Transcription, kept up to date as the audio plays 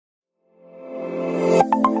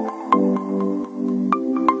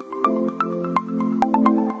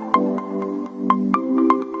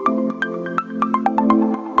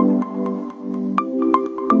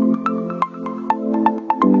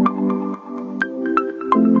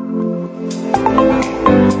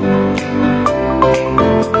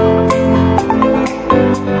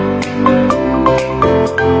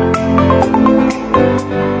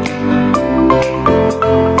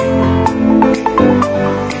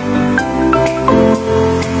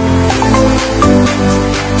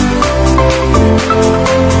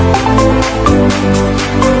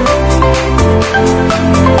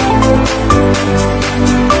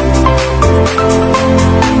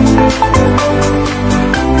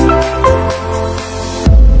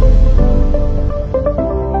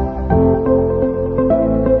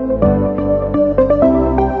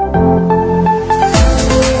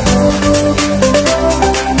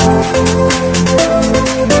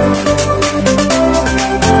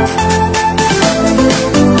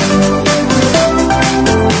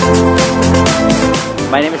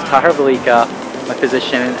Tahir Velika, my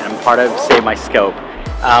physician, and I'm part of Save My Scope.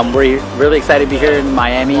 We're really excited to be here in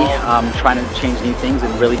Miami, trying to change new things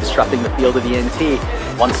and really disrupting the field of ENT,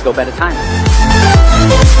 one scope at a time.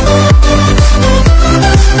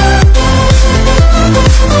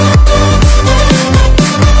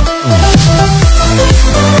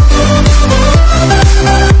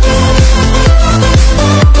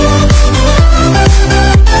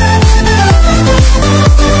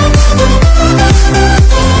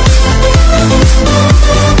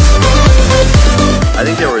 I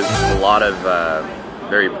think there was a lot of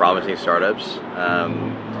very promising startups,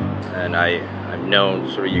 and I've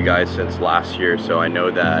known sort of you guys since last year, so I know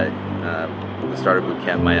that the Startup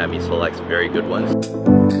Bootcamp Miami selects very good ones.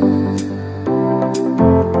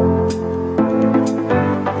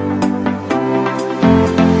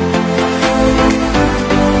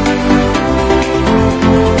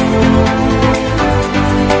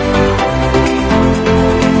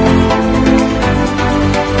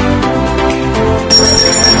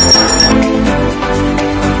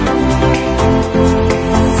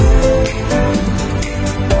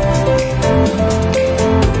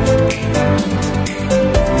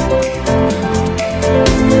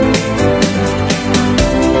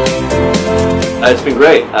 It's been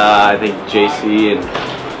great. I think JC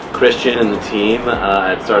and Christian and the team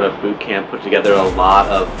at Startup Bootcamp put together a lot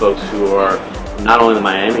of folks who are not only in the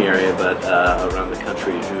Miami area but around the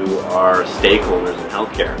country who are stakeholders in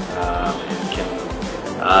healthcare and can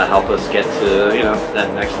help us get to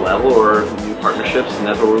that next level or new partnerships, and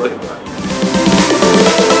that's what we're looking for.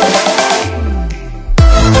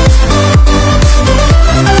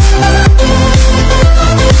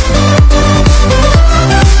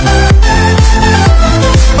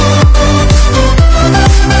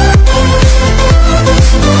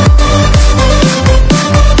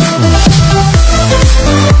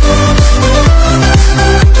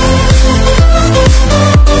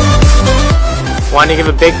 I want to give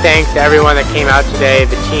a big thanks to everyone that came out today,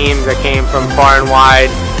 the teams that came from far and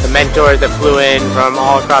wide, the mentors that flew in from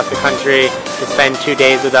all across the country to spend 2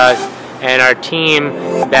 days with us, and our team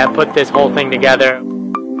that put this whole thing together.